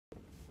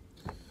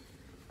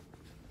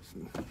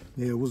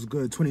Yeah, it was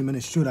good.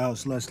 20-minute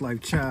shootouts, Less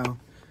Like Chow.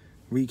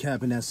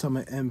 Recapping that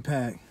Summer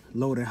Impact.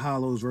 Loaded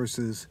Hollows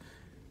versus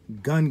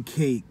Gun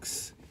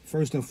Cakes.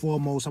 First and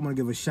foremost, I'm going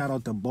to give a shout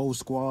out to both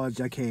squads.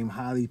 Y'all came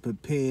highly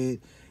prepared.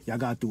 Y'all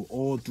got through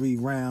all 3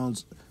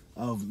 rounds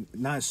of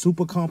not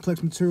super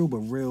complex material, but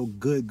real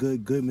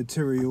good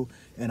material.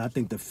 And I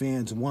think the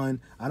fans won.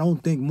 I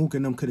don't think Mook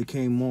and them could have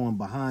came on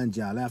behind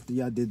y'all. After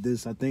y'all did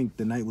this, I think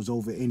the night was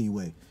over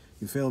anyway.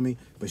 You feel me?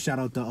 But shout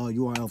out to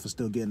URL for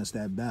still getting us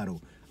that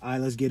battle. All right,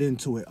 let's get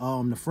into it.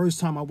 The first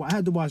time I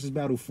had to watch this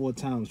battle 4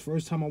 times.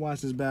 First time I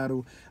watched this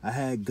battle, I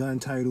had Gun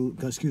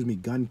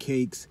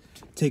Cakes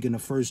taking the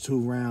first 2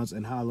 rounds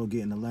and Hollow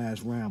getting the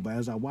last round. But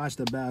as I watched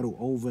the battle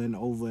over and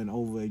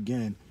over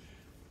again,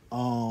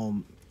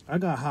 I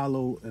got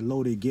Hollow and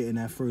Loaded getting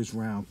that first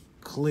round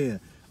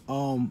clear.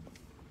 When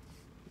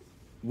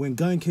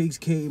Gun Cakes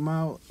came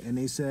out and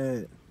they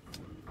said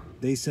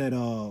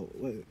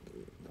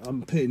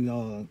I'm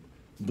putting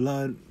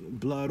blood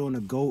on the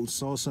goat,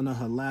 sauce on the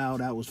halal.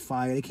 That was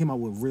fire. They came out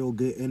with real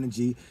good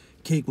energy.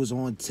 Cake was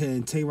on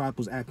 10. Tay-Rock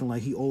was acting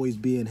like he always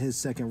be in his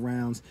second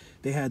rounds.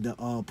 They had the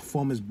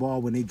performance bar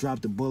when they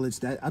dropped the bullets.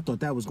 That I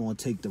thought that was going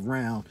to take the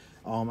round.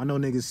 I know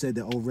niggas said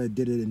that Red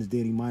did it in his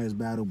Danny Myers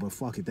battle, but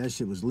fuck it. That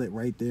shit was lit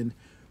right then.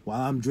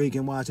 While I'm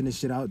drinking, watching this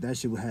shit out, that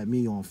shit had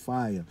me on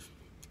fire.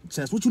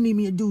 Chess, what you need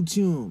me to do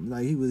to him?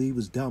 Like, he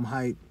was dumb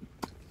hype.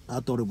 I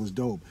thought it was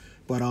dope.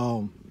 But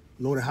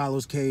Loaded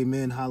Hollows came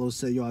in. Hollow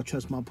said, yo, I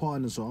trust my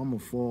partner, so I'm going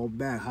to fall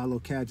back. Hollow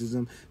catches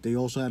him. They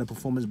also had a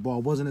performance bar.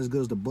 Wasn't as good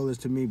as the bullets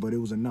to me, but it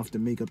was enough to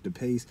make up the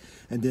pace.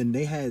 And then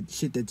they had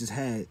shit that just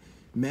had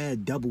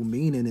mad double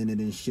meaning in it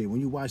and shit.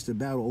 When you watch the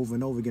battle over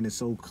and over again, it's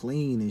so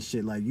clean and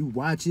shit. Like, you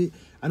watch it.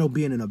 I know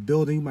being in a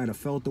building, you might have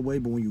felt the way,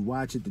 but when you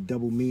watch it, the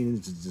double meaning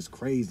is just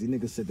crazy.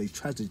 Nigga said they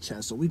trusted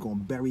Chess, so we going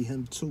to bury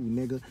him too,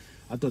 nigga.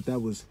 I thought that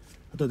was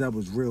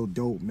real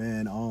dope,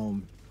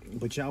 man.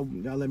 But y'all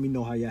let me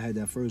know how y'all had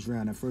that first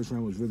round. That first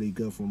round was really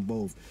good from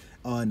both.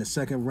 In the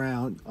second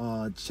round,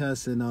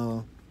 Chess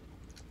and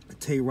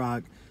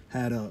Tay-Rock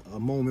had a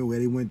moment where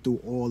they went through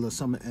all the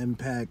Summer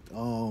Impact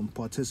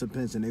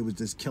participants, and they was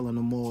just killing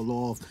them all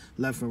off,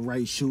 left and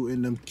right,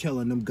 shooting them,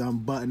 killing them, gun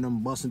butting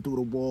them, busting through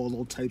the wall,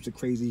 all types of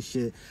crazy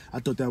shit. I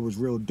thought that was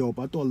real dope.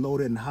 I thought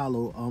Loaded and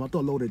Hollow, I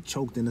thought Loaded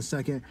choked in the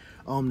second.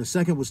 The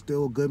second was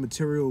still good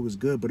material. It was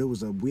good, but it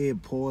was a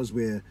weird pause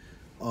where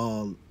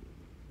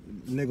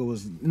nigga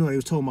was, he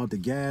was talking about the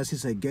gas. He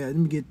said, gas, let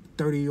me get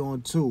 30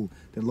 on 2.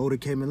 Then Loaded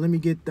came in, let me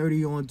get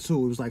 30 on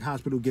 2. It was like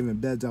hospital giving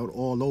beds out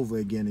all over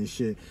again and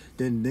shit.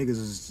 Then niggas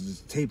was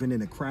just taping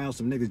in the crowd.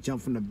 Some niggas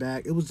jumped from the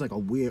back. It was like a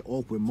weird,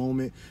 awkward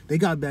moment. They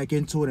got back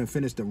into it and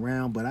finished the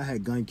round, but I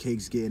had Gun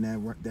Cakes getting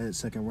that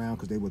second round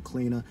because they were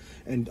cleaner.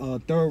 And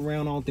third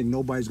round, I don't think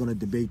nobody's going to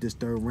debate this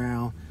third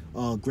round.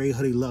 Grey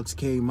Hoodie Lux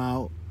came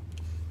out.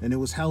 And it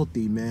was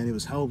healthy, man. It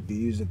was healthy.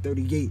 He was a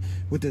 38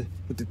 with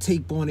the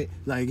tape on it.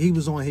 Like, he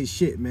was on his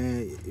shit,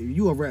 man. If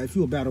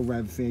you a battle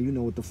rap fan, you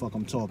know what the fuck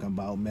I'm talking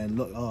about, man.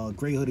 Look,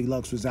 Grey Hoodie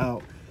Lux was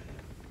out.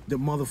 The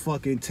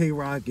motherfucking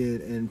Tay-Rock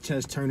and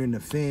Chess turning the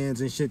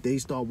fans and shit. They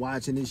start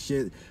watching this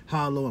shit.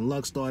 Hollow and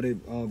Lux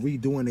started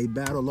redoing their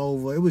battle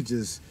over. It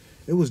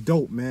was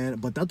dope, man.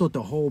 But I thought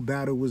the whole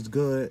battle was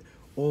good.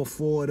 All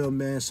 4 of them,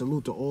 man.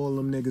 Salute to all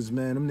them niggas,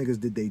 man. Them niggas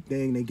did their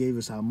thing. They gave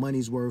us our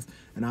money's worth,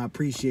 and I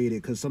appreciate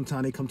it, because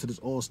sometimes they come to this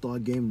all-star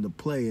game to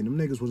play, and them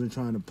niggas wasn't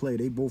trying to play.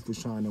 They both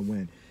was trying to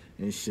win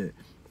and shit.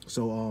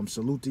 So,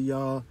 salute to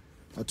y'all.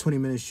 A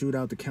 20-minute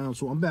shootout to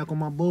council. I'm back on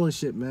my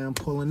bullshit, man. I'm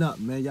pulling up,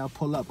 man. Y'all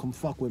pull up. Come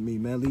fuck with me,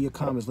 man. Leave your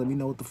comments. Let me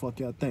know what the fuck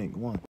y'all think. One.